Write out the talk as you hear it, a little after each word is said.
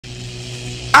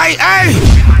Ay.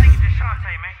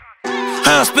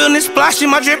 Spillin' this splash in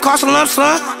my drip, cost a lump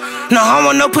sum. No, I don't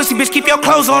want no pussy, bitch, keep your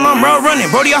clothes on, I'm road running.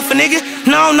 Brody off a nigga,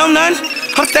 no, none.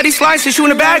 I'm steady slicing, shoot in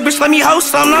the bag, bitch, let me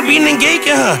host something. I'm beating and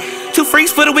geeking, huh? 2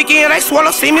 freaks for the weekend, I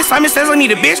swallow semen. Simon says I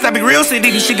need a bitch, that be real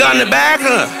city. She got in the bag,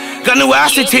 huh? Got new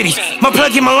ass and titties. My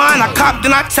plug in my line, I cop,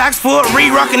 then I tax for it,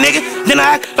 re-rock a nigga. Then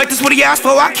I act like this what he asked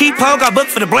for. I keep ho, got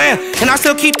booked for the bland. And I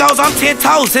still keep those, I'm 10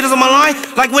 toes. Hitters on my line,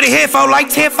 like with a head for, like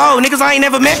 10-4. Niggas I ain't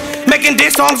never met, making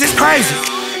diss songs, it's crazy.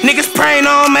 Niggas praying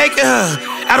on make it,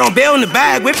 I don't bail in the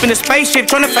bag, whipping the spaceship,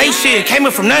 trying to face shit. Came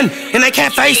in from nothing, and they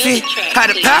can't face it.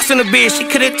 Had a pass in the bitch, she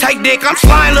couldn't take dick. I'm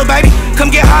flying, little baby, come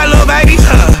get high, little baby,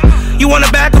 You want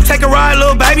a bag, come take a ride,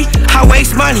 little baby. I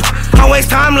waste money, I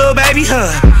waste time, little baby,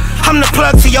 I'm the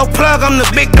plug to your plug, I'm the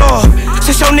big dog.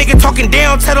 Since your nigga talking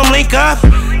down, tell them link up.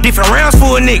 Different rounds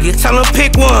for a nigga, tell him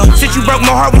pick one. Since you broke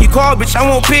my heart when you call, bitch, I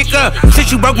won't pick up.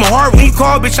 Since you broke my heart when you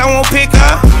call, bitch, I won't pick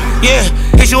up. Yeah,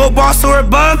 is you a boss or a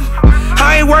bum?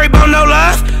 I ain't worried about no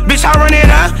love, bitch, I run it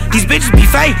up. These bitches be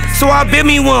fake, so I build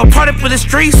me one. Part for the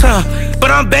streets, but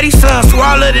I'm Betty's son, so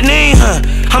I love the name,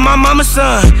 I'm my mama's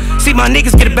son. See my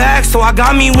niggas get a bag, so I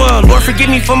got me one. Lord forgive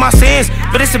me for my sins,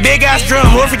 but it's a big ass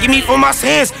drum. Lord forgive me for my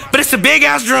sins, but it's a big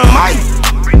ass drum.